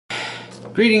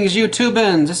Greetings,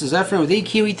 YouTubans. This is Efren with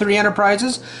EQE3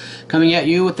 Enterprises, coming at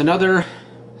you with another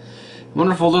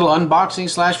wonderful little unboxing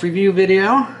slash review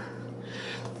video.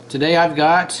 Today I've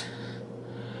got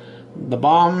the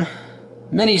Bomb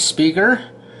mini speaker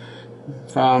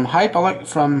from Hype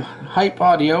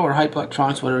Audio or Hype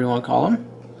Electronics, whatever you want to call them.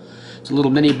 It's a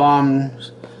little mini Bomb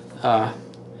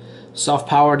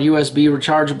self-powered USB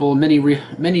rechargeable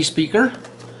mini speaker.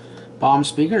 Bomb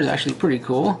speaker is actually pretty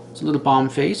cool. It's a little bomb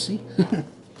face. See? I don't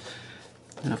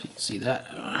know if you can see that.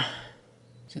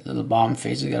 See the little bomb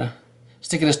face. He's got a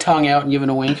sticking his tongue out and giving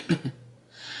a wink.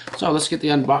 So let's get the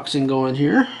unboxing going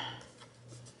here.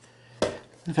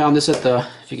 I found this at the,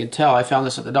 if you can tell, I found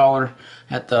this at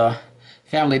the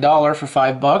Family Dollar for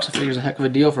 $5. I figure it's a heck of a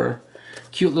deal for a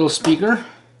cute little speaker.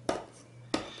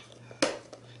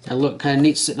 And look kind of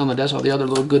neat sitting on the desk, all the other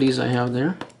little goodies I have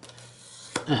there.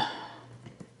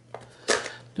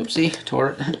 Oopsie,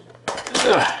 tore it.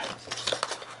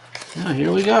 Now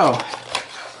here we go.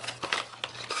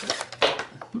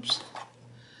 Oops.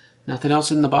 Nothing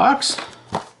else in the box.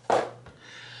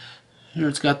 Here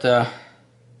it's got the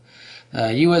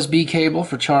USB cable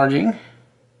for charging.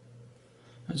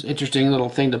 It's an interesting little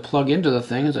thing to plug into the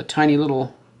thing. It's a tiny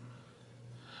little...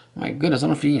 My goodness, I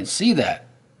don't know if you can see that.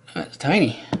 It's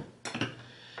tiny.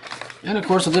 And of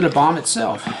course a little bomb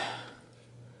itself.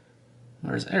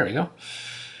 There we go.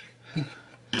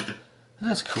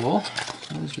 That's cool.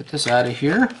 So let's get this out of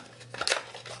here.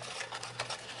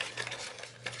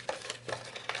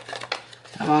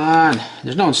 Come on.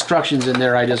 There's no instructions in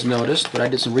there, I just noticed, but I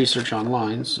did some research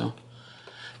online. So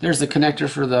there's the connector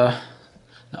for the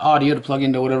audio to plug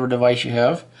into whatever device you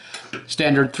have.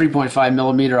 Standard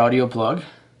 3.5mm audio plug.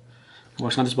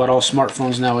 Works on just about all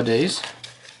smartphones nowadays.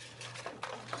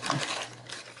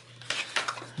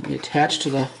 Be attached to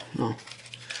the... Oh.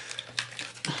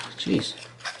 Jeez.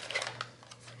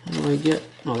 How do I get...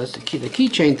 Oh, that's the key. The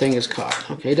keychain thing is caught.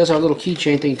 Okay, it does have a little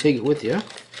keychain thing. Take it with you.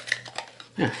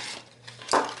 Yeah.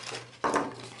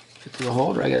 Fit through the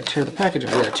hole, or I gotta tear the package.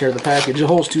 I gotta tear the package. The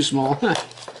hole's too small. Yeah.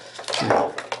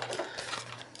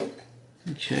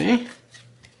 Okay.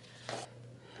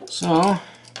 So,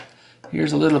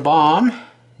 here's a little bomb.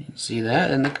 You can see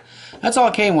that, and that's all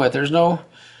it came with. There's no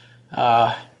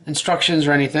instructions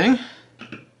or anything.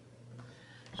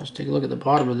 Just take a look at the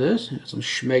bottom of this. Got some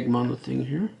schmegma on the thing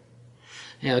here.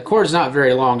 Yeah, the cord's not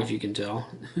very long, if you can tell.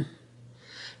 But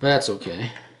that's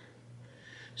okay.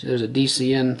 So there's a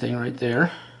DCN thing right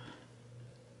there.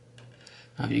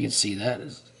 I don't know if you can see that.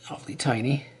 It's awfully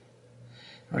tiny.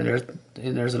 Right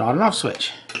there's an on and off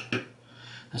switch.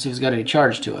 Let's see if it's got any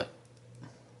charge to it.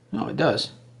 Oh, it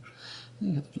does.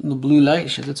 The blue light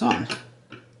shows it's on.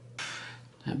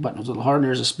 That button was a little hard.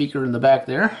 There's a speaker in the back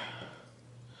there.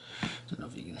 I don't know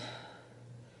if you can.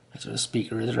 That's where the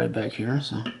speaker is, right back here.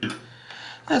 So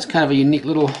that's kind of a unique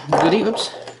little goodie.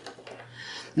 Oops.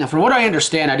 Now, from what I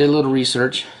understand, I did a little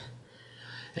research,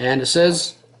 and it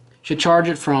says you should charge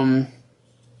it from.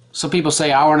 Some people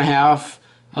say hour and a half.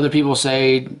 Other people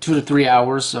say 2 to 3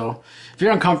 hours. So if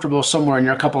you're uncomfortable somewhere in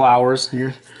your couple hours,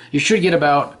 you should get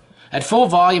about, at full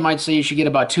volume, I'd say you should get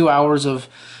about 2 hours of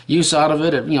use out of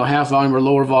it. At half volume or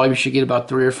lower volume, you should get about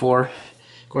 3 or 4,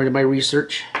 according to my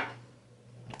research.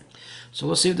 So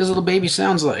let's see what this little baby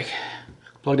sounds like.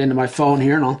 Plugged into my phone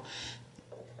here, and I'll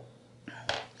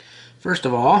first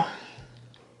of all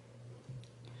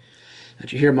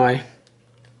let you hear my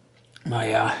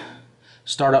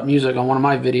startup music on one of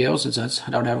my videos, since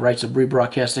I don't have rights to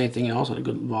rebroadcast anything else at a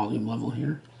good volume level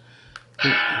here.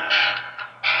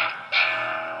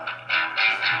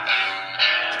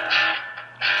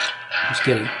 Just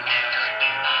kidding.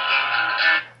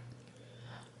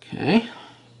 Okay.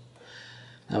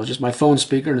 That was just my phone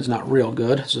speaker, and it's not real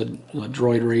good. It's a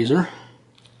Droid Razor.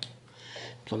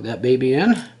 Plug that baby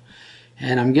in.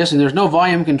 And I'm guessing there's no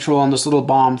volume control on this little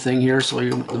bomb thing here, so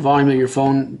the volume of your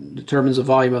phone determines the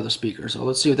volume of the speaker. So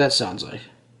let's see what that sounds like.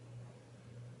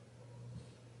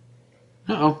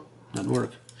 Uh-oh. Doesn't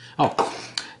work. Oh.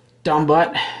 Dumb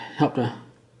butt. Help to...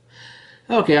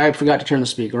 Okay, I forgot to turn the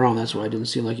speaker on. That's why it didn't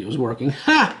seem like it was working.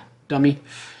 Ha! Dummy.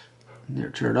 There,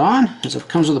 turn it on. It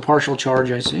comes with a partial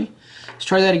charge, I see. Let's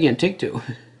try that again. Take 2.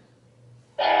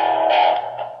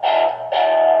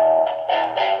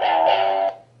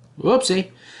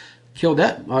 Whoopsie. Killed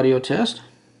that audio test.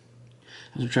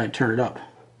 I was trying to turn it up.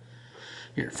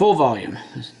 Here, full volume.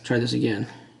 Let's try this again.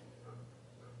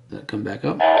 Let that come back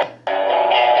up.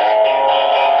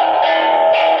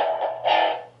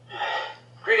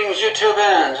 Greetings,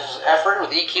 YouTubers. This is Efren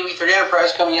with EQE3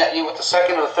 Enterprise, coming at you with the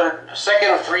second of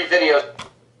 3 videos.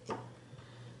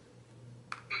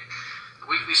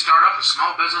 Weekly startup, a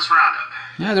small business roundup.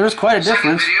 Yeah, there is quite a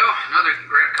difference. Video, another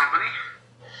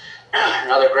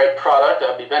Another great product that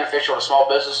would be beneficial to small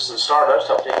businesses and startups.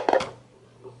 Help you cut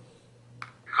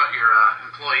your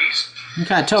employees. You can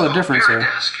kind of tell the difference there.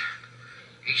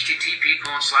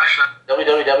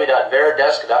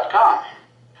 http://www.veridesk.com.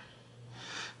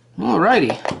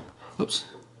 Alrighty. Oops.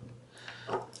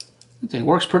 I think it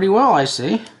works pretty well, I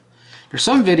see. There's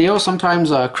some videos, sometimes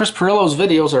Chris Perillo's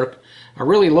videos are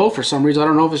really low for some reason. I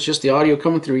don't know if it's just the audio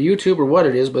coming through YouTube or what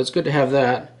it is, but it's good to have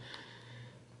that.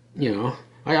 You know,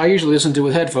 I usually listen to it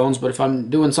with headphones, but if I'm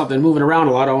doing something, moving around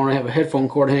a lot, I want to have a headphone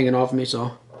cord hanging off me,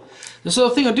 so. This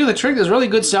little thing will do the trick. There's really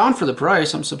good sound for the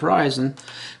price. I'm surprised, and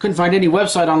couldn't find any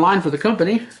website online for the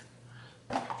company.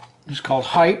 It's called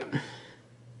Hype,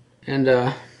 and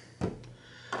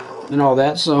all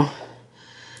that, so.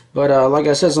 But like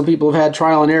I said, some people have had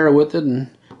trial and error with it, and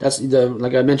that's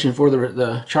like I mentioned for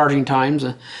the charging times.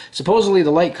 Supposedly the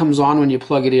light comes on when you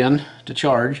plug it in to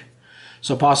charge,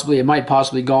 so it might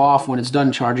possibly go off when it's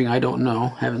done charging. I don't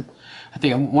know. I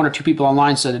think one or two people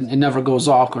online said it never goes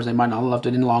off. Of course, they might not have left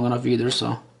it in long enough either.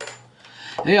 So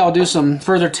yeah, I'll do some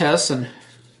further tests, and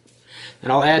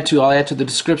I'll add to the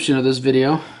description of this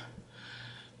video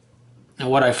and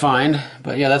what I find.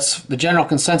 But yeah, that's the general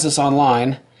consensus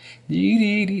online. So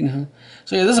yeah,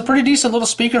 this is a pretty decent little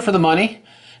speaker for the money.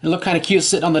 It looked kind of cute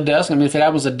sitting on the desk. I mean, if it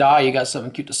happens to die, you got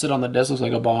something cute to sit on the desk. Looks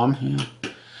like a bomb. Yeah.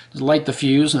 Just light the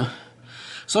fuse.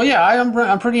 So yeah,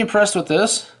 I'm pretty impressed with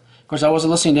this. Of course, I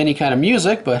wasn't listening to any kind of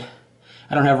music, but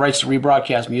I don't have rights to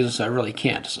rebroadcast music, so I really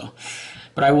can't. So,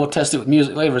 but I will test it with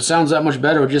music later. If it sounds that much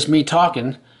better with just me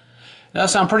talking, that'll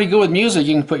sound pretty good with music.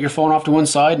 You can put your phone off to one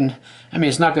side, and I mean,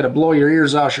 it's not going to blow your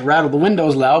ears out, should rattle the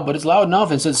windows loud, but it's loud enough,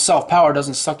 and since it's self-powered, it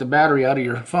doesn't suck the battery out of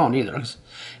your phone either. 'Cause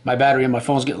my battery in my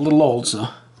phone's getting a little old, so.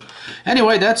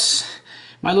 Anyway, that's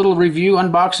my little review,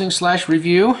 unboxing /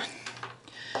 review.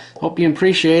 Hope you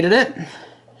appreciated it.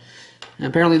 And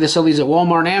apparently they sell these at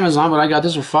Walmart and Amazon, but I got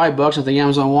this for $5. I think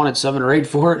Amazon wanted 7 or 8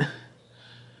 for it.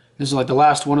 This is like the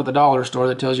last one at the dollar store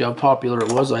that tells you how popular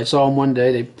it was. I saw them one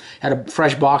day. They had a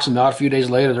fresh box of them out. A few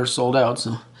days later, they're sold out.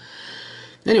 So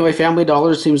anyway, Family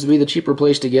Dollar seems to be the cheaper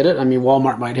place to get it. I mean,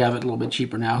 Walmart might have it a little bit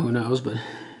cheaper now. Who knows? But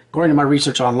according to my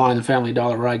research online, the Family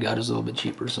Dollar where I got is a little bit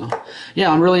cheaper. So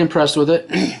yeah, I'm really impressed with it.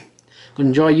 Could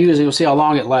enjoy using it. We'll see how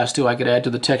long it lasts too. I could add to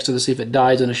the text to see if it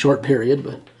dies in a short period,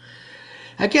 but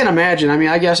I can't imagine. I mean,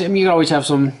 you always have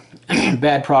some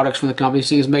bad products from the company.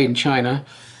 See, it's made in China.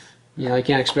 You know, I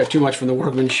can't expect too much from the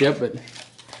workmanship, but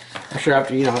I'm sure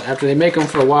after they make them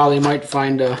for a while, they might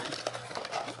find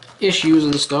issues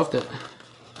and stuff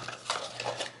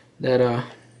that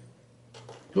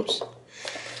oops.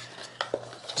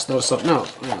 Just noticed something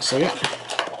else. Wait a second.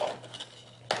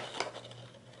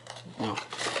 No,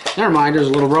 never mind. There's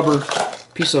a little rubber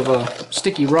piece of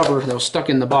sticky rubber that was stuck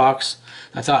in the box.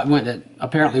 I thought that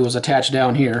apparently was attached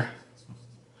down here. I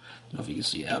don't know if you can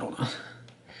see that. I don't know.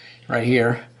 Right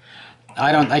here.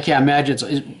 I can't imagine it's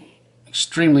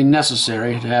extremely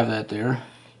necessary to have that there.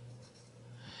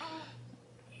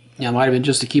 Yeah, it might have been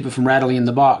just to keep it from rattling in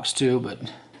the box too, but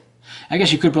I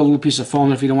guess you could put a little piece of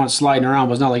foam if you don't want it sliding around,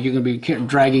 but it's not like you're going to be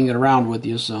dragging it around with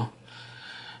you, so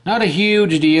not a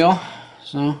huge deal.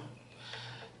 So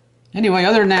anyway,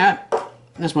 other than that,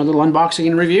 that's my little unboxing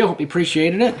and review. Hope you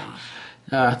appreciated it.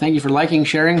 Thank you for liking,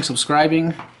 sharing,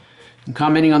 subscribing, and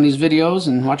commenting on these videos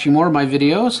and watching more of my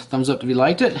videos. Thumbs up if you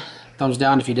liked it. Thumbs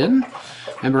down if you didn't.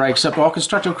 Remember, I accept all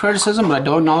constructive criticism, but I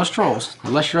don't acknowledge trolls,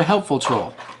 unless you're a helpful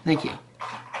troll. Thank you.